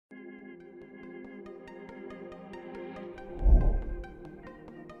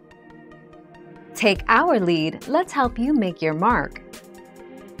Take our lead, let's help you make your mark.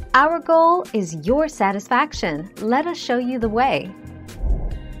 Our goal is your satisfaction. Let us show you the way.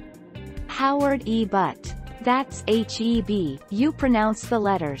 Howard E. Butt. That's HEB, you pronounce the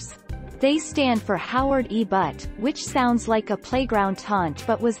letters. They stand for Howard E. Butt, which sounds like a playground taunt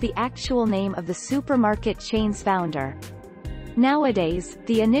but was the actual name of the supermarket chain's founder. Nowadays,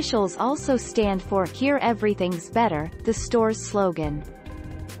 the initials also stand for Here Everything's Better, the store's slogan.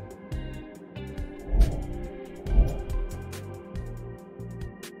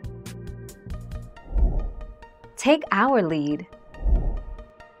 Take our lead.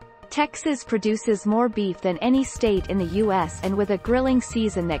 Texas produces more beef than any state in the U.S., and with a grilling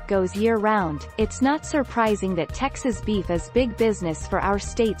season that goes year-round, it's not surprising that Texas beef is big business for our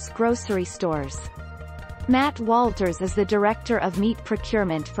state's grocery stores. Matt Walters is the Director of Meat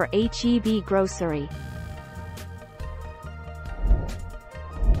Procurement for HEB Grocery.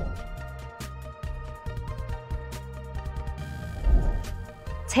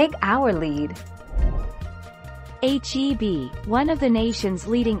 Take our lead. HEB, one of the nation's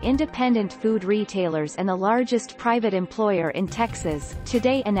leading independent food retailers and the largest private employer in Texas,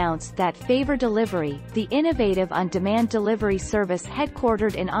 today announced that Favor Delivery, the innovative on-demand delivery service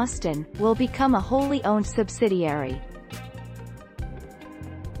headquartered in Austin, will become a wholly owned subsidiary.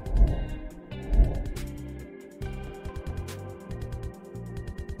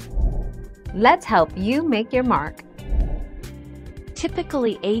 Let's help you make your mark.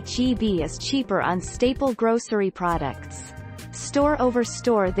 Typically HEB is cheaper on staple grocery products. Store over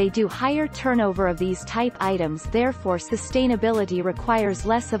store they do higher turnover of these type items, therefore sustainability requires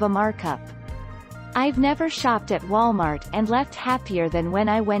less of a markup. I've never shopped at Walmart and left happier than when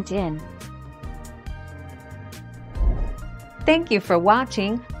I went in. Thank you for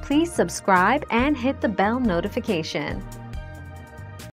watching. Please subscribe and hit the bell notification.